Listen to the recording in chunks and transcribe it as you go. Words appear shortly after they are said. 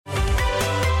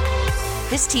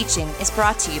This teaching is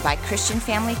brought to you by Christian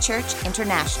Family Church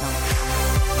International.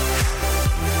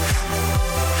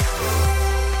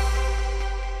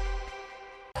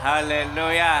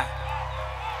 Hallelujah.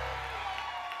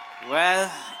 Well,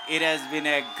 it has been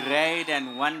a great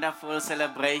and wonderful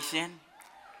celebration.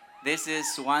 This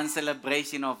is one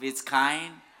celebration of its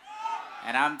kind.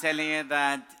 And I'm telling you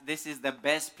that this is the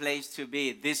best place to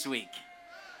be this week.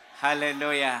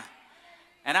 Hallelujah.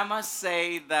 And I must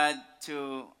say that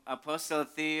to Apostle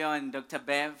Theo and Dr.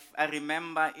 Bev, I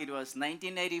remember it was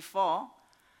 1984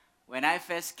 when I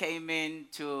first came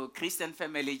into Christian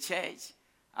Family Church.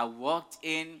 I walked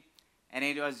in, and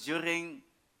it was during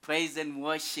praise and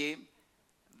worship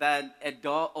that a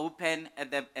door opened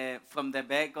from the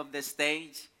back of the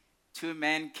stage. Two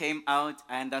men came out.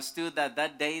 I understood that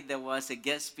that day there was a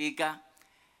guest speaker.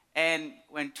 And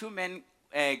when two men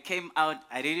came out,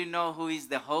 I didn't know who is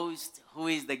the host, who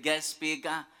is the guest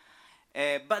speaker.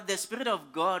 But the Spirit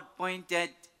of God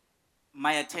pointed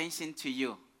my attention to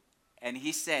you. And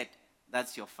he said,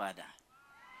 "That's your father."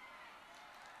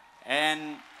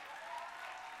 And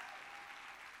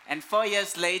 4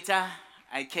 years later,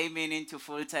 I came into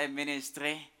full-time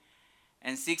ministry.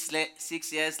 And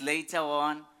six years later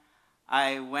on,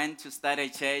 I went to start a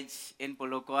church in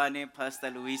Polokwane,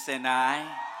 Pastor Luis and I.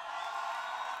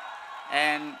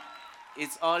 And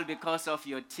it's all because of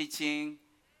your teaching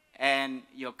and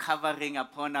your covering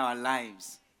upon our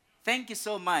lives. Thank you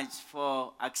so much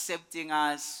for accepting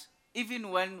us, even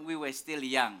when we were still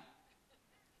young.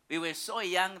 We were so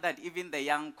young that even the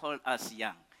young called us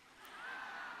young.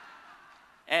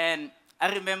 And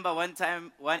I remember one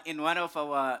time, in one of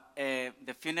our,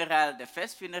 the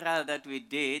first funeral that we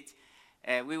did,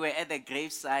 we were at the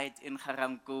gravesite in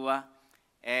Haramkua,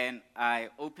 and I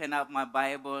opened up my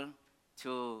Bible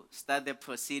to start the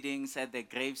proceedings at the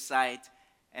gravesite.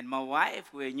 And my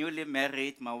wife, we were newly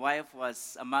married, my wife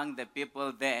was among the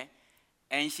people there,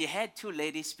 and she had two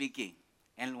ladies speaking.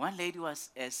 And one lady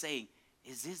was saying,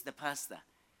 "Is this the pastor?"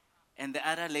 And the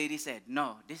other lady said,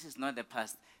 "No, this is not the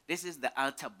pastor. This is the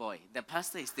altar boy. The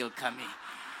pastor is still coming."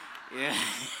 Yeah.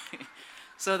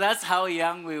 So that's how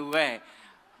young we were.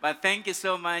 But thank you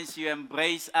so much. You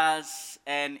embrace us,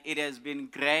 and it has been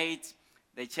great.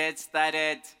 The church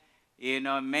started,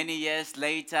 many years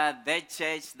later. That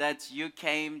church that you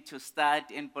came to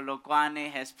start in Polokwane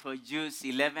has produced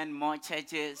 11 more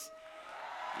churches,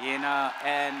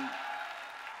 and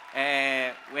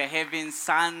we're having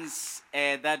sons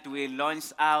that we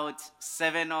launched out,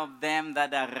 7 of them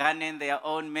that are running their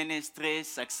own ministries,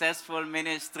 successful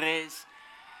ministries,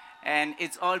 and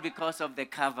it's all because of the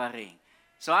covering.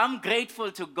 So I'm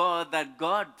grateful to God that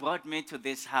God brought me to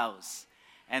this house.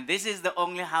 And this is the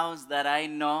only house that I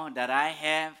know, that I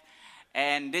have,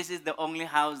 and this is the only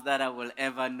house that I will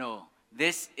ever know.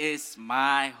 This is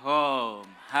my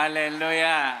home.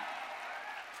 Hallelujah.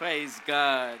 Praise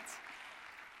God.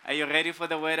 Are you ready for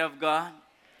the word of God?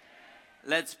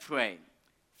 Let's pray.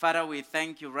 Father, we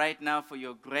thank you right now for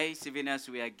your grace, even as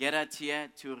we are gathered here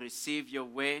to receive your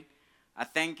word. I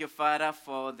thank you, Father,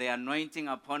 for the anointing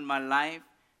upon my life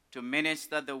to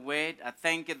minister the word. I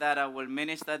thank you that I will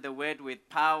minister the word with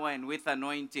power and with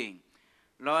anointing.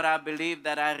 Lord, I believe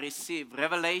that I receive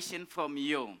revelation from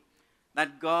you,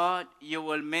 that God, you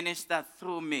will minister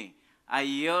through me. I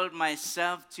yield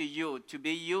myself to you to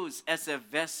be used as a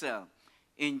vessel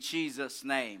in Jesus'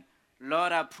 name.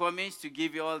 Lord, I promise to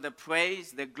give you all the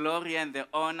praise, the glory, and the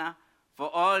honor for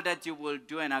all that you will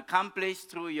do and accomplish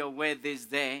through your word this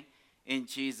day in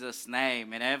Jesus'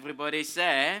 name. And everybody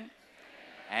said,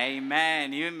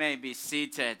 Amen. You may be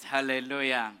seated.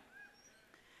 Hallelujah.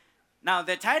 Now,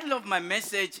 the title of my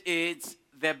message is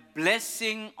The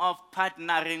Blessing of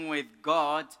Partnering with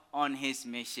God on His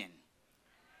Mission.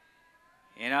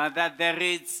 That there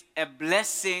is a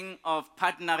blessing of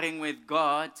partnering with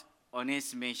God on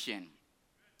His mission.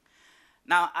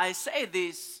 Now, I say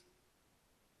this,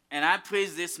 and I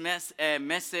preach this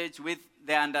message with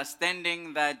the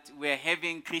understanding that we're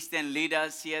having Christian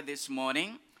leaders here this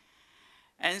morning.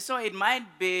 And so it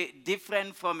might be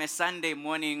different from a Sunday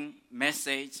morning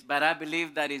message, but I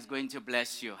believe that it's going to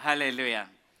bless you. Hallelujah.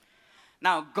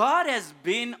 Now, God has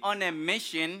been on a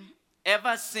mission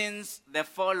ever since the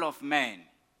fall of man.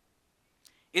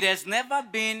 It has never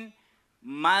been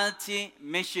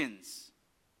multi-missions,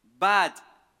 but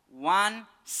one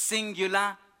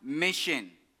singular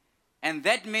mission. And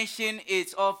that mission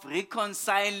is of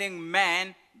reconciling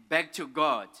man back to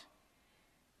God,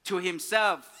 to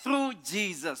himself through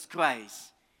Jesus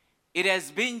Christ. It has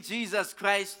been Jesus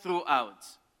Christ throughout.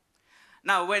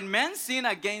 Now, when man sinned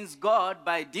against God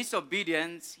by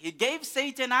disobedience, he gave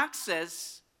Satan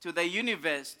access to the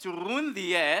universe to ruin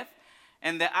the earth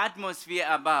and the atmosphere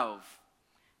above.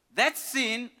 That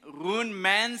sin ruined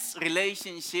man's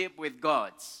relationship with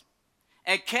God.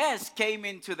 A curse came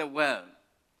into the world.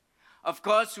 Of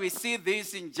course, we see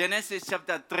this in Genesis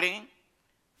chapter 3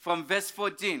 from verse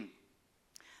 14.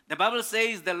 The Bible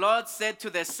says the Lord said to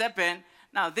the serpent,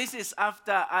 now this is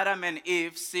after Adam and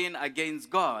Eve sinned against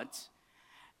God,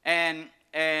 and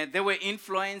they were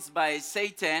influenced by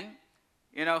Satan,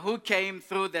 who came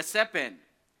through the serpent.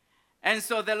 And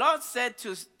so the Lord said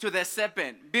to the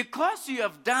serpent, because you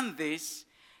have done this,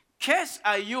 cursed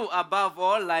are you above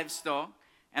all livestock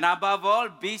and above all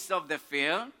beasts of the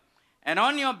field, and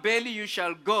on your belly you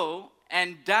shall go,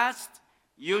 and dust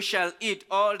you shall eat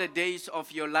all the days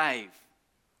of your life.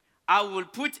 I will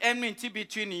put enmity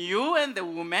between you and the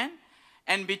woman,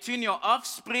 and between your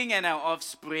offspring and her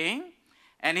offspring,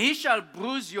 and he shall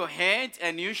bruise your head,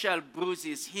 and you shall bruise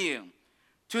his heel.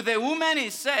 To the woman he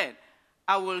said,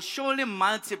 I will surely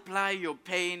multiply your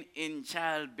pain in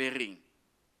childbearing.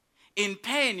 In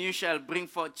pain you shall bring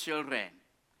forth children.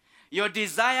 Your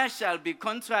desire shall be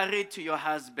contrary to your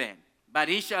husband, but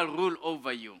he shall rule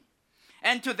over you.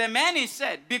 And to the man he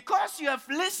said, because you have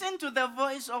listened to the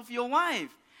voice of your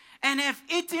wife, and have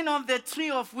eaten of the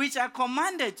tree of which I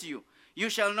commanded you, you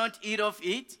shall not eat of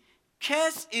it.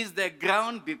 Cursed is the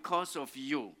ground because of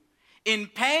you. In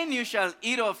pain you shall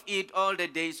eat of it all the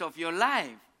days of your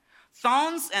life.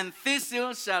 Thorns and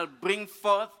thistles shall bring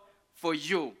forth for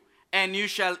you, and you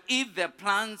shall eat the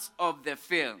plants of the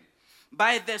field.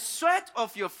 By the sweat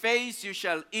of your face you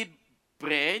shall eat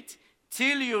bread,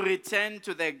 till you return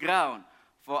to the ground.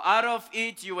 For out of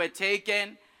it you were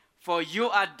taken, for you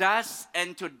are dust,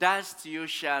 and to dust you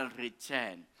shall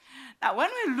return. Now, when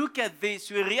we look at this,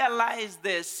 we realize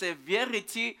the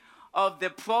severity of the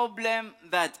problem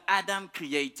that Adam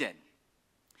created.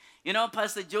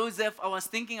 Pastor Joseph, I was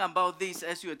thinking about this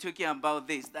as you were talking about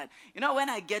this, that, when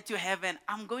I get to heaven,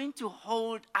 I'm going to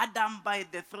hold Adam by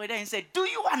the throat and say, do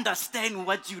you understand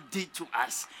what you did to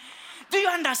us? Do you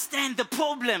understand the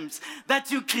problems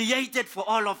that you created for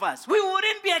all of us? We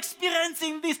wouldn't be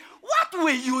experiencing this. What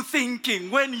were you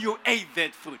thinking when you ate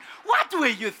that food? What were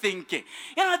you thinking?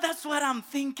 That's what I'm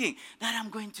thinking that I'm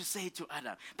going to say to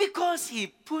Adam. Because he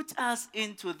put us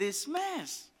into this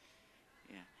mess.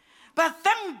 Yeah. But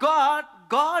thank God,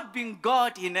 God being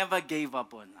God, he never gave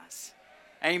up on us.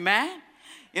 Amen?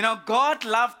 God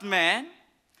loved man.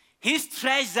 His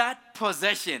treasured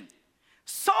possession.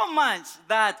 So much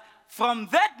that from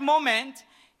that moment,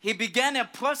 he began a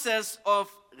process of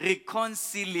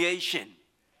reconciliation.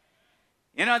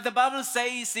 The Bible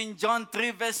says in John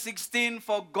 3 verse 16,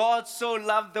 for God so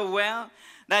loved the world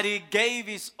that he gave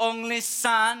his only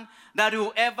son, that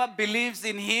whoever believes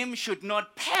in him should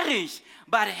not perish,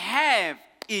 but have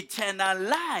eternal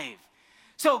life.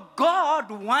 So God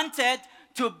wanted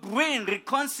to bring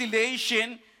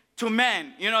reconciliation to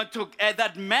man,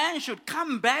 that man should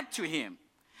come back to him.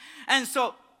 And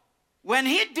so when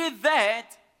he did that,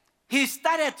 he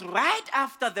started right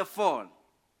after the fall.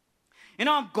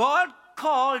 God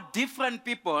called different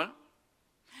people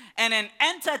and then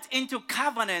entered into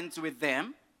covenants with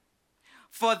them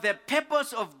for the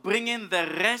purpose of bringing the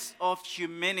rest of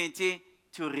humanity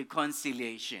to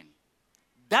reconciliation.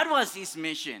 That was his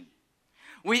mission.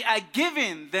 We are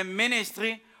given the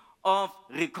ministry of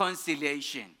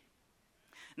reconciliation.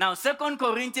 Now, 2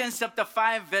 Corinthians chapter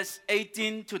 5, verse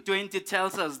 18 to 20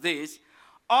 tells us this.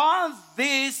 All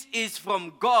this is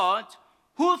from God,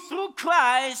 who through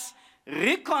Christ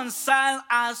reconciled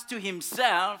us to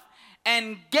himself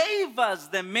and gave us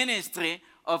the ministry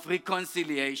of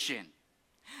reconciliation.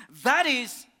 That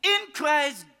is, in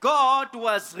Christ, God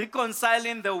was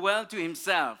reconciling the world to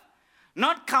himself,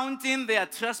 not counting their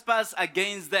trespass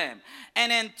against them,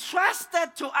 and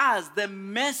entrusted to us the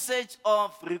message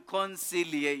of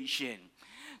reconciliation.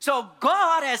 So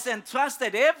God has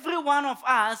entrusted every one of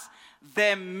us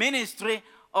the ministry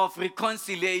of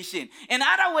reconciliation. In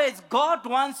other words, God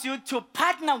wants you to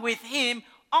partner with him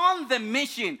on the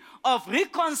mission of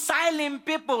reconciling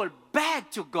people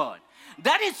back to God.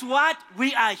 That is what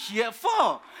we are here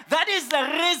for. That is the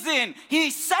reason he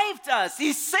saved us.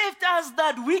 He saved us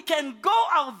that we can go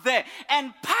out there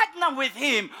and partner with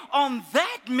him on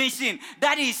that mission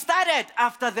that he started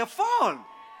after the fall.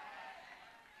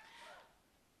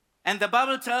 And the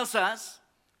Bible tells us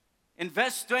in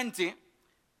verse 20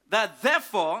 that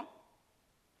therefore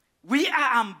we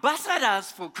are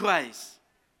ambassadors for Christ,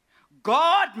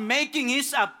 God making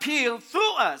his appeal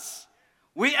through us.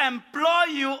 We implore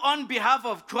you on behalf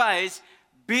of Christ,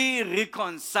 be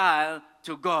reconciled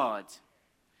to God.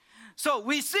 So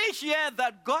we see here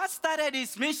that God started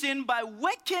his mission by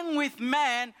working with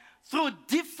man through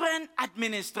different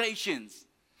administrations.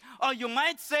 Or you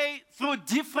might say through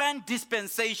different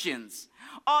dispensations.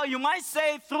 Or you might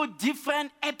say through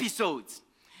different episodes.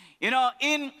 You know,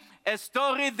 in a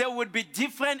story there would be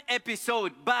different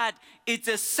episodes, but it's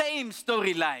the same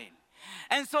storyline.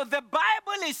 And so the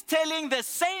Bible is telling the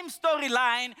same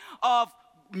storyline of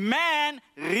man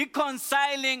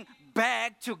reconciling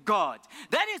back to God.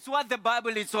 That is what the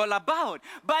Bible is all about.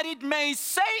 But it may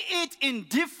say it in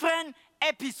different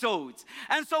episodes.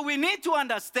 And so we need to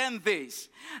understand this.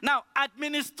 Now,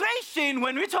 administration,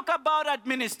 when we talk about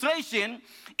administration,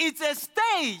 it's a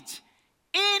stage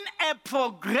in a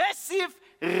progressive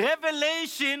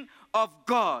revelation of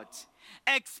God,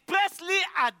 expressly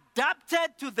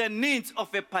adapted to the needs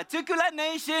of a particular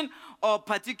nation or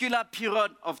particular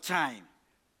period of time.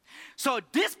 So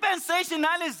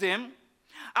dispensationalism,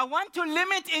 I want to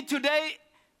limit it today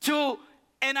to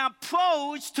an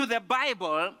approach to the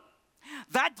Bible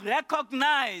that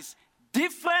recognizes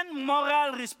different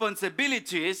moral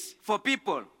responsibilities for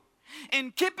people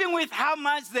in keeping with how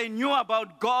much they knew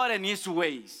about God and his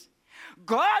ways.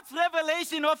 God's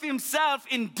revelation of himself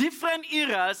in different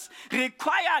eras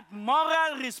required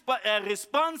moral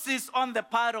responses on the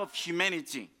part of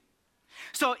humanity.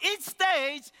 So each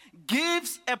stage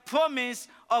gives a promise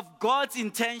of God's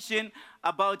intention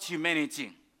about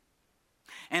humanity.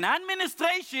 An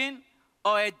administration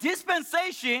or a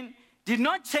dispensation did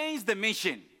not change the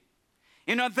mission.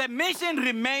 You know, the mission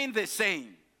remained the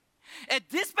same. A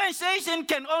dispensation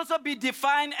can also be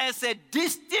defined as a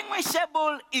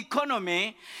distinguishable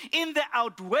economy in the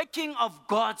outworking of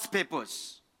God's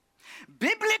purpose.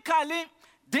 Biblically,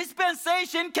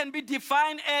 dispensation can be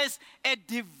defined as a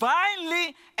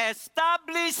divinely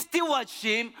established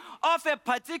stewardship of a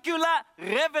particular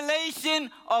revelation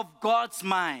of God's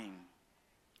mind.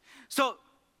 So,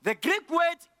 the Greek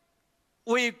word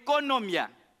oikonomia,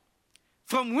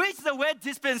 from which the word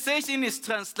dispensation is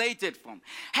translated from,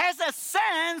 has a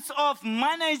sense of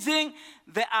managing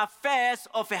the affairs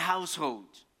of a household.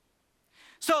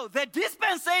 So the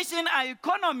dispensation are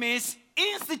economies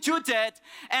instituted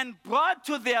and brought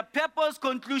to their purpose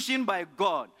conclusion by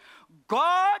God.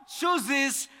 God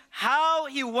chooses how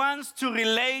he wants to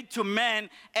relate to men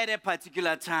at a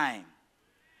particular time.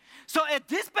 So a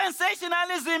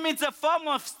dispensationalism is a form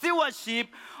of stewardship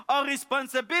or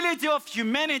responsibility of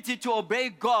humanity to obey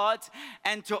God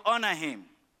and to honor him.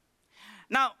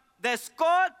 Now, the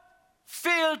Scott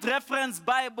Field Reference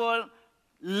Bible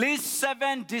lists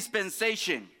 7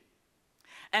 dispensations,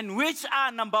 and which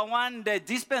are, number 1, the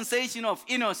dispensation of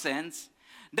innocence,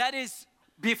 that is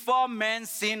before men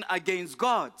sin against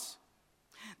God.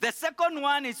 The second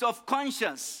one is of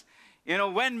conscience, you know,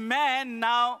 when man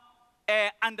now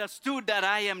understood that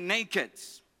I am naked.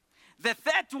 The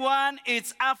third one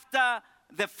is after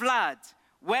the flood,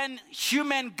 when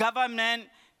human government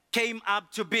came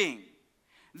up to being.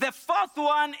 The fourth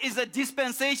one is a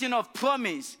dispensation of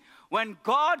promise, when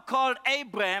God called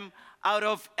Abraham out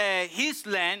of his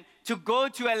land to go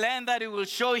to a land that he will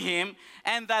show him,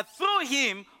 and that through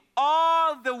him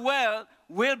all the world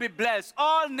will be blessed.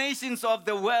 All nations of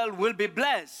the world will be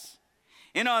blessed.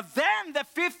 You know, then the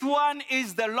fifth one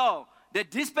is the law, the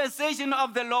dispensation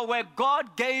of the law, where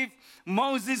God gave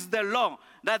Moses the law,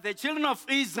 that the children of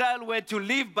Israel were to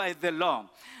live by the law.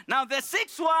 Now, the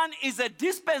sixth one is a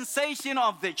dispensation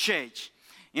of the church,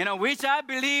 you know, which I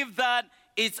believe that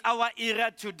it's our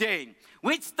era today,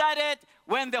 which started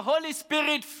when the Holy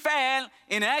Spirit fell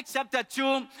in Acts chapter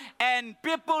 2, and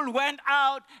people went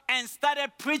out and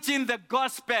started preaching the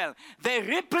gospel. They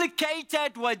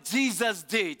replicated what Jesus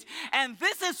did. And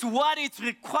this is what is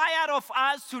required of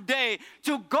us today,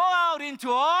 to go out into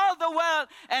all the world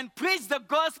and preach the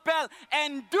gospel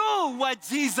and do what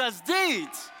Jesus did.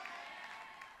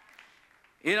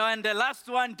 You know, and the last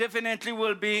one definitely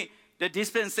will be the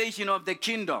dispensation of the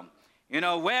kingdom, you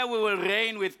know, where we will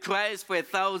reign with Christ for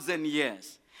 1,000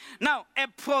 years. Now, a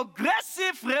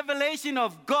progressive revelation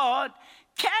of God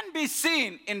can be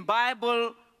seen in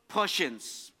Bible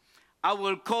portions. I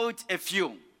will quote a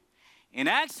few. In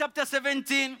Acts chapter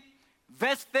 17,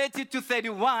 verse 30 to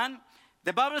 31,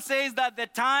 the Bible says that the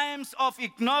times of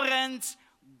ignorance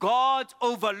God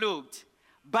overlooked,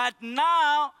 but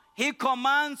now he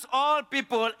commands all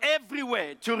people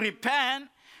everywhere to repent,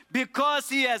 because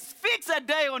he has fixed a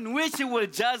day on which he will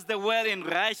judge the world in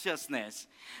righteousness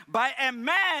by a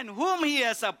man whom he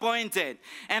has appointed.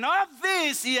 And of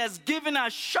this he has given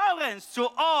assurance to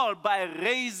all by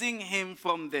raising him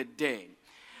from the dead.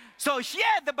 So here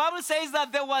the Bible says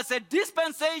that there was a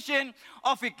dispensation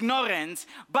of ignorance,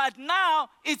 but now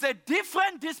it's a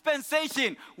different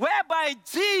dispensation whereby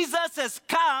Jesus has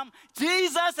come,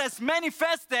 Jesus has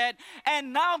manifested,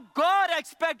 and now God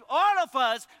expects all of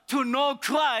us to know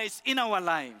Christ in our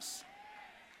lives.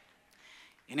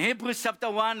 In Hebrews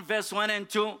chapter 1, verse 1 and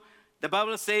 2, the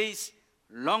Bible says,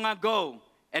 long ago,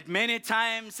 at many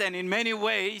times and in many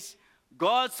ways,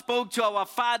 God spoke to our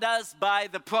fathers by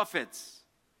the prophets.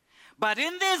 But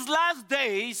in these last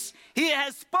days, he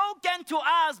has spoken to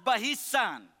us by his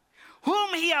Son,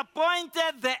 whom he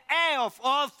appointed the heir of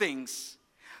all things,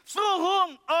 through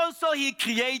whom also he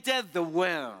created the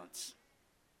world.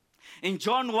 In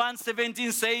John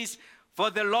 1:17 says, for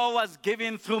the law was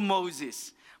given through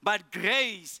Moses, but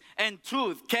grace and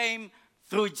truth came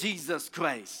through Jesus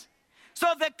Christ. So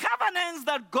the covenants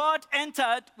that God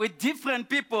entered with different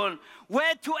people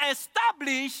were to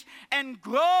establish and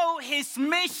grow his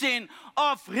mission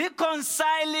of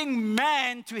reconciling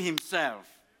man to himself.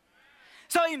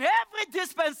 So in every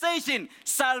dispensation,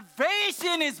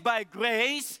 salvation is by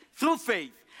grace through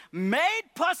faith, made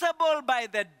possible by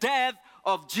the death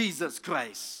of Jesus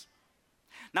Christ.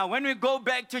 Now when we go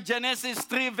back to Genesis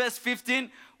 3 verse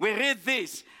 15, we read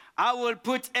this. I will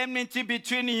put enmity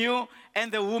between you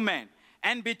and the woman,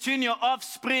 and between your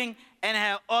offspring and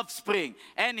her offspring.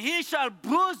 And he shall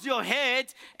bruise your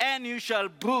head, and you shall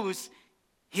bruise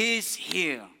his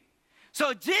heel.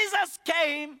 So Jesus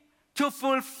came to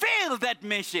fulfill that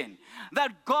mission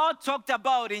that God talked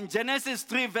about in Genesis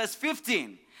 3 verse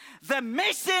 15. The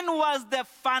mission was the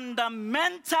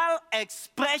fundamental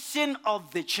expression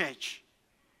of the church.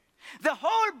 The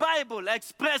whole Bible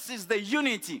expresses the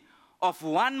unity of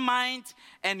one mind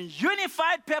and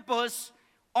unified purpose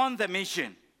on the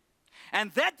mission. And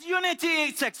that unity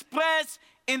is expressed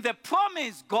in the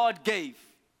promise God gave.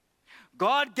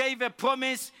 God gave a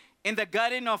promise in the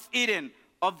Garden of Eden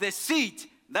of the seed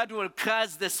that will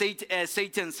crush the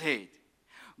Satan's head.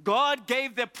 God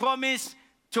gave the promise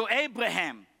to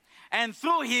Abraham, and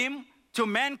through him to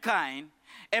mankind,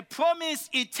 a promise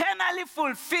eternally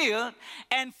fulfilled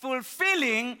and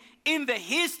fulfilling in the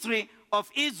history of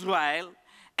Israel,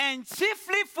 and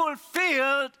chiefly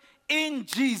fulfilled in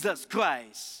Jesus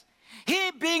Christ,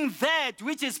 he being that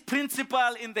which is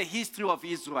principal in the history of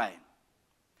Israel.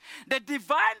 The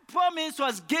divine promise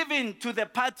was given to the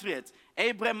patriarchs,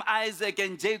 Abraham, Isaac,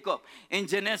 and Jacob in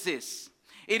Genesis.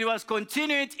 It was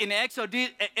continued in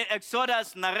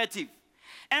Exodus narrative,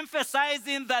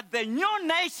 emphasizing that the new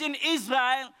nation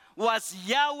Israel was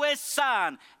Yahweh's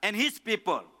son and his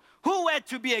people, who were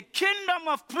to be a kingdom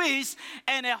of priests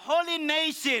and a holy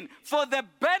nation for the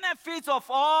benefit of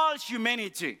all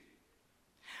humanity.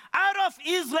 Out of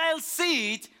Israel's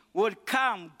seed would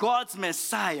come God's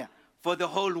Messiah for the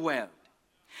whole world.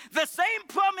 The same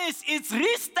promise is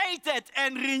restated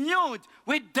and renewed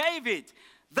with David,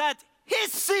 that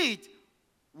his seed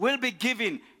will be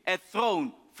given a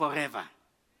throne forever.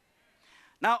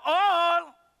 Now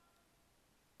all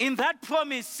in that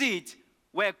promised seed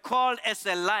were called as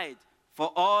a light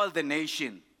for all the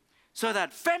nation, so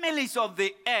that families of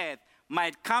the earth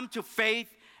might come to faith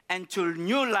and to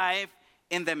new life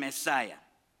in the Messiah.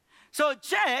 So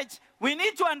church, we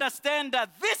need to understand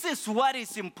that this is what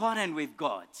is important with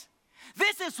God.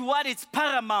 This is what is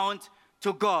paramount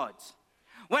to God.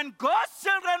 When God's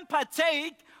children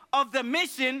partake of the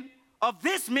mission, of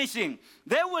this mission,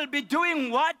 they will be doing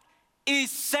what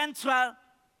is central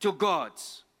to God.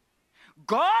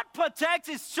 God protects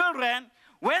his children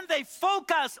when they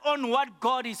focus on what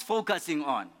God is focusing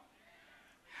on.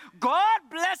 God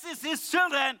blesses his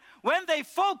children when they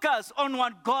focus on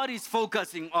what God is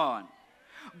focusing on.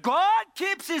 God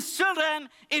keeps his children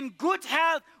in good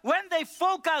health when they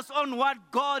focus on what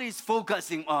God is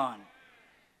focusing on.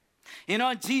 You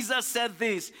know, Jesus said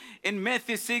this in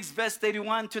Matthew 6, verse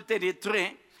 31 to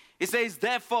 33. He says,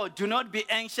 therefore, do not be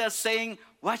anxious, saying,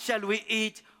 what shall we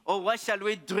eat, or what shall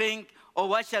we drink, or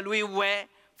what shall we wear?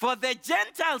 For the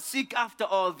Gentiles seek after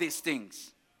all these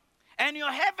things. And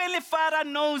your heavenly Father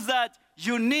knows that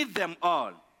you need them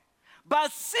all.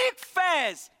 But seek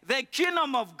first the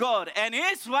kingdom of God and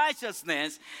his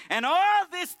righteousness, and all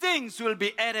these things will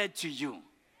be added to you.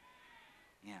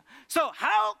 Yeah. So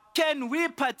how can we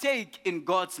partake in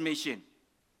God's mission?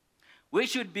 We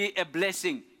should be a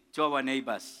blessing to our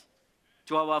neighbors,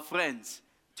 to our friends,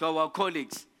 to our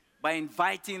colleagues, by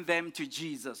inviting them to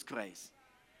Jesus Christ.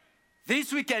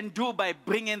 This we can do by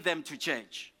bringing them to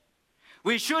church.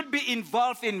 We should be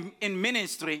involved in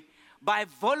ministry by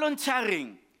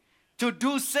volunteering to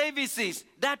do services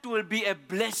that will be a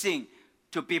blessing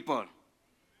to people.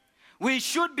 We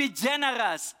should be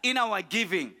generous in our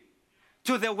giving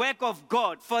to the work of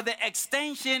God for the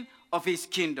extension of his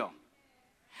kingdom.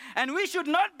 And we should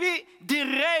not be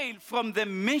derailed from the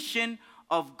mission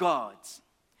of God.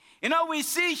 You know, we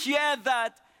see here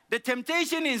that the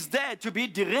temptation is there to be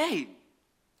derailed.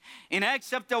 In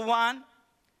Acts chapter 1,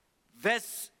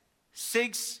 verse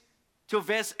 6 to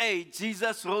verse 8,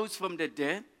 Jesus rose from the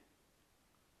dead.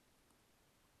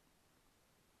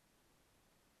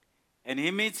 And he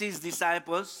meets his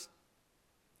disciples.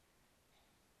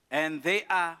 And they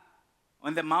are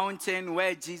on the mountain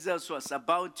where Jesus was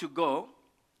about to go.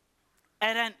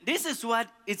 And then this is what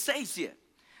it says here.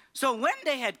 So when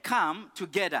they had come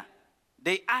together,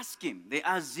 they asked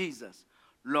Jesus,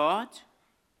 Lord,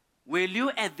 will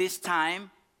you at this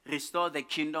time restore the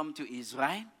kingdom to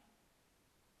Israel?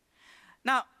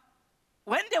 Now,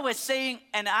 when they were saying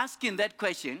and asking that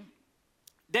question,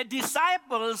 the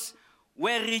disciples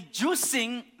were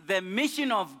reducing the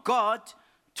mission of God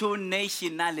to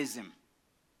nationalism.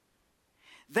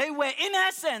 They were, in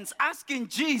essence, asking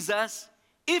Jesus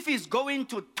if he's going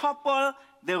to topple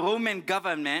the Roman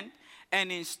government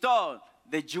and install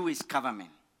the Jewish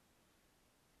government.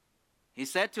 He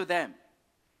said to them,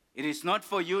 it is not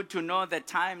for you to know the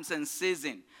times and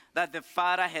season that the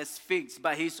Father has fixed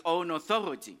by his own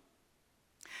authority.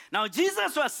 Now,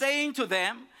 Jesus was saying to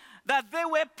them that they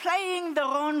were playing the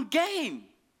wrong game.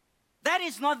 That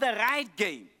is not the right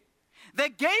game. The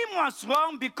game was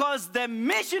wrong because the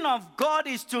mission of God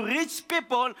is to reach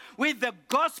people with the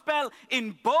gospel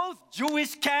in both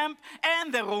Jewish camp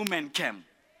and the Roman camp.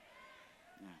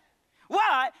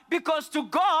 Why? Because to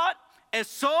God, a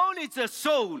soul is a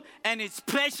soul and it's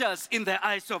precious in the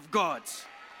eyes of God.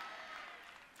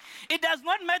 It does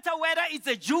not matter whether it's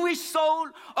a Jewish soul,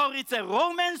 or it's a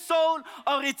Roman soul,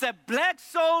 or it's a black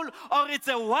soul, or it's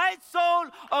a white soul,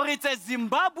 or it's a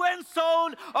Zimbabwean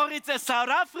soul, or it's a South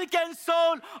African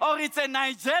soul, or it's a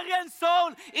Nigerian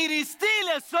soul. It is still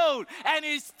a soul, and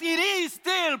it is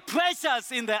still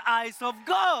precious in the eyes of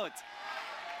God.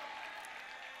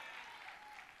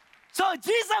 So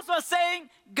Jesus was saying,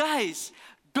 guys,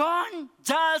 don't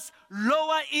just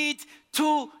lower it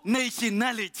to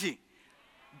nationality.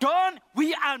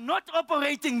 We are not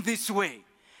operating this way,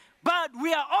 but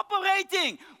we are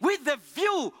operating with the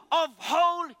view of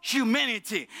whole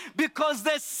humanity, because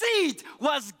the seed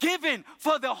was given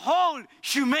for the whole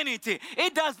humanity.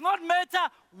 It does not matter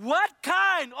what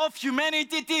kind of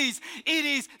humanity it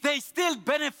is, they still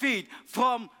benefit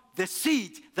from the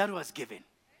seed that was given.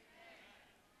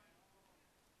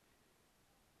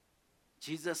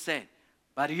 Jesus said,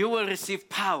 but you will receive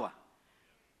power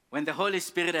when the Holy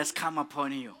Spirit has come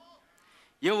upon you.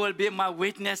 You will be my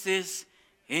witnesses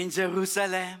in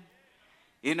Jerusalem.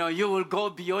 You know, you will go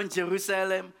beyond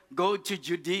Jerusalem, go to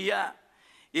Judea,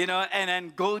 you know, and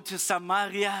then go to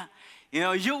Samaria. You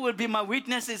know, you will be my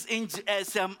witnesses in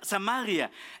Samaria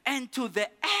and to the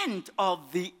end of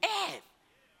the earth.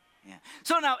 Yeah.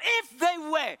 So now, if they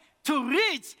were to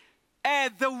reach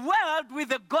the world with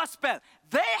the gospel,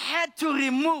 they had to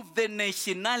remove the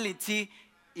nationality,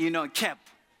 cap.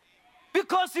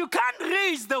 Because you can't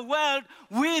reach the world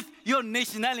with your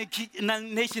nationality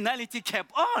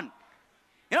cap on.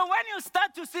 You know, when you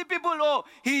start to see people, oh,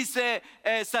 he's a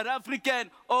South African,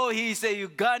 oh, he's a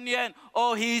Ugandan,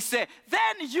 oh,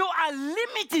 then you are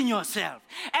limiting yourself.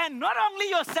 And not only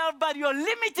yourself, but you're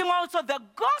limiting also the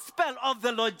gospel of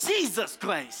the Lord Jesus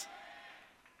Christ.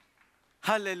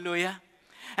 Hallelujah.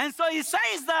 And so he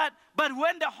says that, but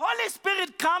when the Holy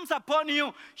Spirit comes upon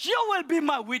you, you will be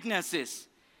my witnesses.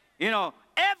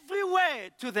 Everywhere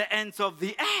to the ends of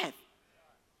the earth.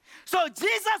 So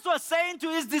Jesus was saying to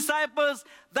his disciples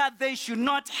that they should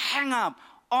not hang up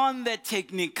on the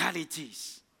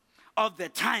technicalities of the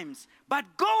times, but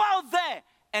go out there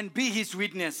and be his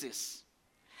witnesses.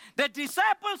 The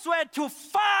disciples were to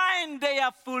find their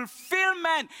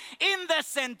fulfillment in the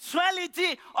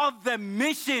centrality of the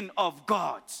mission of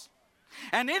God.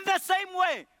 And in the same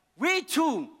way, we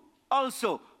too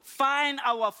also find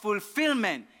our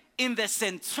fulfillment in the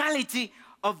centrality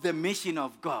of the mission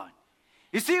of God.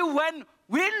 You see, when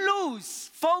we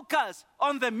lose focus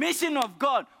on the mission of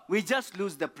God, we just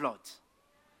lose the plot.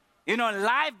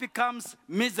 Life becomes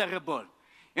miserable.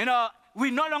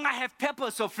 We no longer have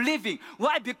purpose of living.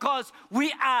 Why? Because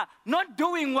we are not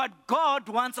doing what God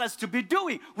wants us to be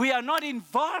doing. We are not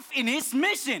involved in his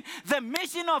mission, the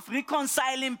mission of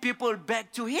reconciling people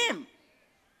back to him.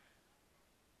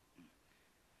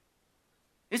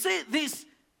 You see, these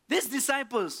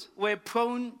disciples were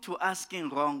prone to asking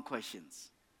wrong questions.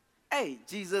 Hey,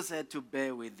 Jesus had to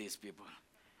bear with these people.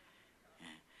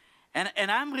 And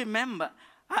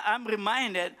I'm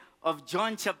reminded of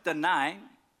John chapter 9,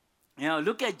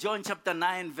 Look at John chapter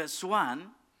 9, verse 1.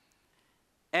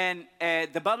 And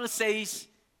the Bible says,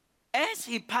 as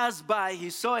he passed by, he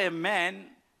saw a man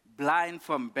blind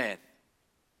from birth.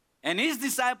 And his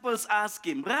disciples asked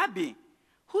him, Rabbi,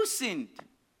 who sinned,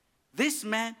 this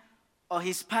man or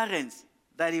his parents,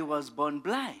 that he was born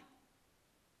blind?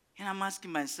 And I'm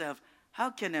asking myself, how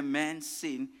can a man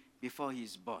sin before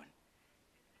he's born?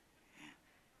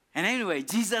 And anyway,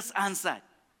 Jesus answered,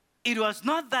 it was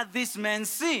not that this man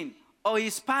sinned or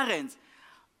his parents,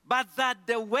 but that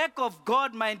the work of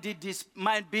God might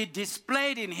be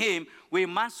displayed in him. We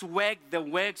must work the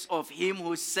works of him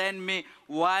who sent me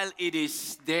while it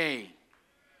is day.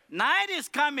 Night is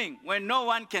coming when no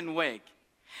one can work.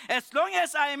 As long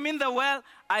as I am in the world,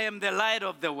 I am the light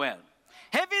of the world.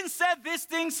 Having said these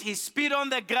things, he spit on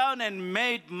the ground and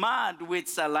made mud with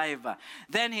saliva.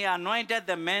 Then he anointed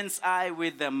the man's eye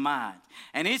with the mud.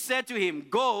 And he said to him,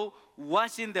 go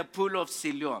wash in the pool of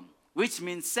Siloam, which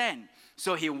means sand.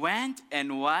 So he went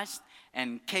and washed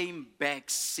and came back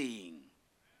seeing.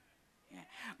 Yeah.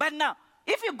 But now,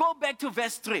 if you go back to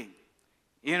verse 3,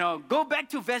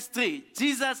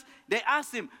 Jesus, they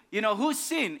asked him, who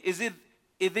sinned? Is it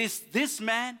this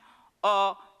man,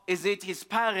 or is it his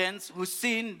parents who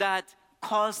sinned that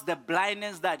caused the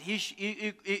blindness that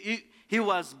he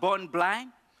was born blind?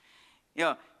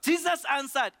 Jesus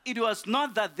answered, it was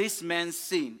not that this man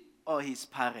sinned or his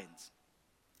parents.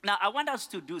 Now, I want us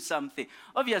to do something.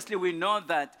 Obviously, we know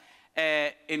that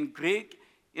in Greek,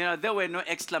 there were no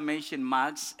exclamation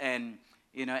marks. And,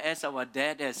 as our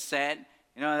dad has said,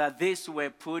 that these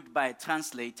were put by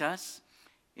translators.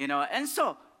 And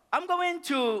so I'm going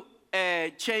to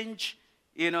change,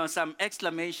 some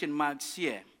exclamation marks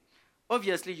here.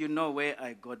 Obviously, you know where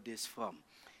I got this from.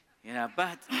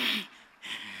 But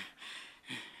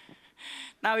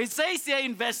now it says here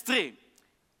in verse 3,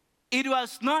 it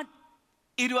was not,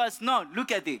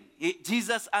 look at it.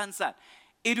 Jesus answered,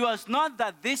 it was not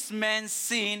that this man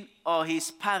sinned or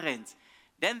his parents.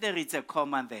 Then there is a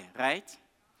comma there, right?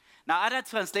 Now, other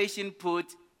translation put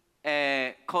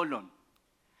a colon.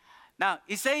 Now,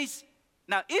 it says,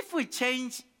 now if we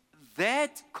change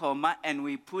that comma and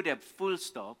we put a full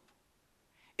stop,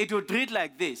 it would read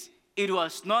like this. It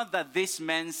was not that this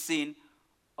man sinned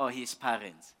or his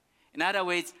parents. In other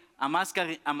words, I'm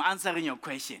answering your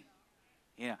question.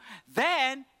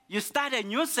 Then you start a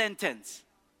new sentence.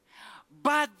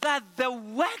 But that the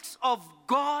works of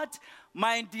God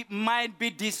might be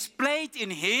displayed in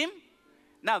him.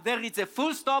 Now there is a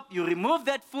full stop. You remove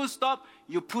that full stop.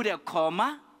 You put a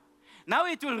comma. Now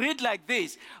it will read like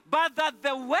this. But that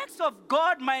the works of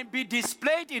God might be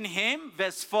displayed in him.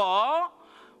 Verse 4.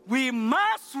 We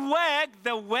must work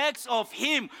the works of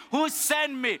him who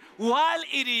sent me while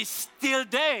it is still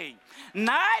day.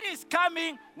 Night is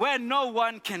coming when no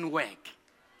one can work.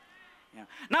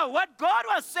 Now, what God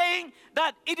was saying,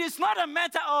 that it is not a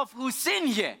matter of who sinned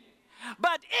here.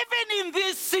 But even in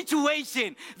this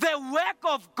situation, the work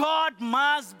of God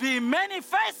must be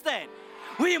manifested.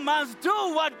 We must do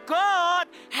what God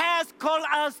has called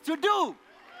us to do.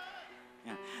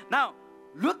 Now,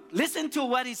 listen to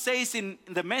what he says in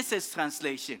the Message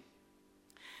translation.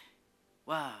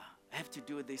 Wow, I have to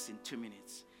do this in 2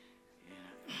 minutes.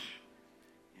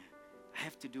 I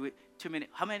have to do it 2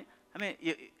 minutes. How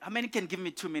many can give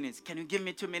me 2 minutes? Can you give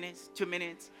me 2 minutes? 2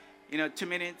 minutes? 2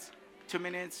 minutes? 2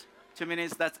 minutes? 2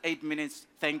 minutes, that's 8 minutes.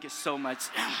 Thank you so much.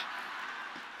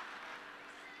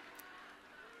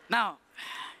 Now,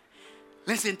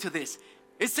 listen to this.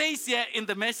 It says here in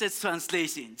the Message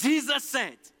translation, Jesus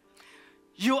said,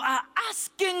 you are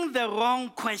asking the wrong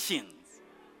questions.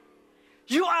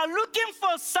 You are looking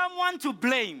for someone to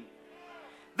blame.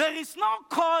 There is no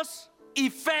cause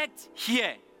effect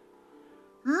here.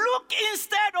 Look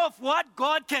instead of what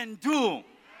God can do.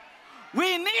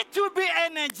 We need to be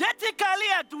energetically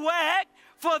at work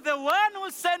for the one who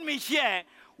sent me here,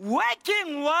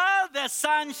 working while the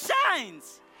sun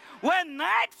shines. When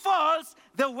night falls,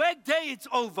 the workday is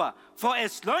over. For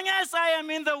as long as I am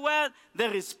in the world,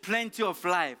 there is plenty of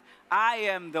life. I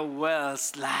am the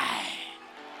world's light.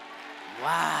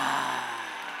 Wow.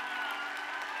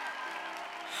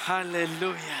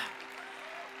 Hallelujah.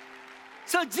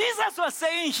 So Jesus was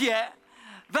saying here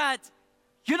that,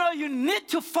 you need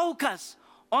to focus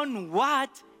on what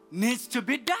needs to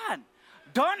be done.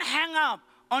 Don't hang up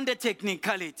on the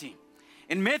technicality.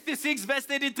 In Matthew 6, verse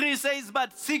 33 says,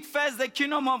 but seek first the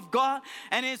kingdom of God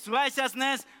and his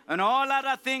righteousness, and all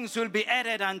other things will be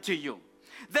added unto you.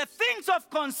 The things of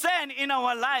concern in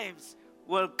our lives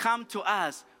will come to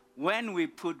us when we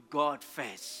put God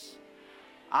first.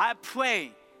 I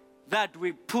pray that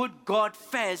we put God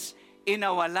first in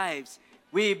our lives.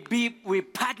 we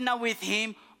partner with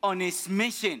him on his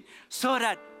mission so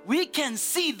that we can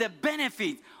see the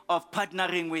benefit of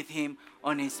partnering with him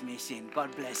on his mission.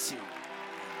 God bless you.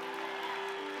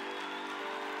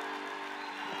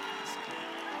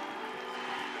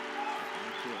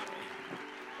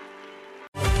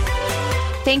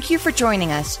 Thank you for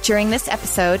joining us during this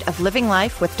episode of Living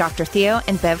Life with Dr. Theo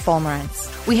and Bev Wolmarans.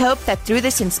 We hope that through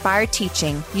this inspired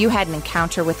teaching, you had an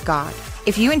encounter with God.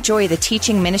 If you enjoy the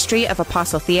teaching ministry of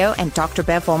Apostle Theo and Dr.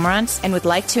 Bev Wolmarans and would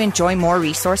like to enjoy more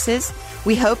resources,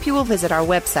 we hope you will visit our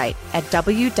website at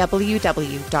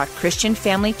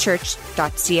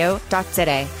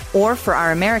www.christianfamilychurch.co.za, or for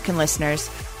our American listeners,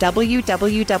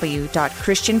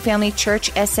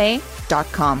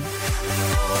 www.christianfamilychurchsa.com.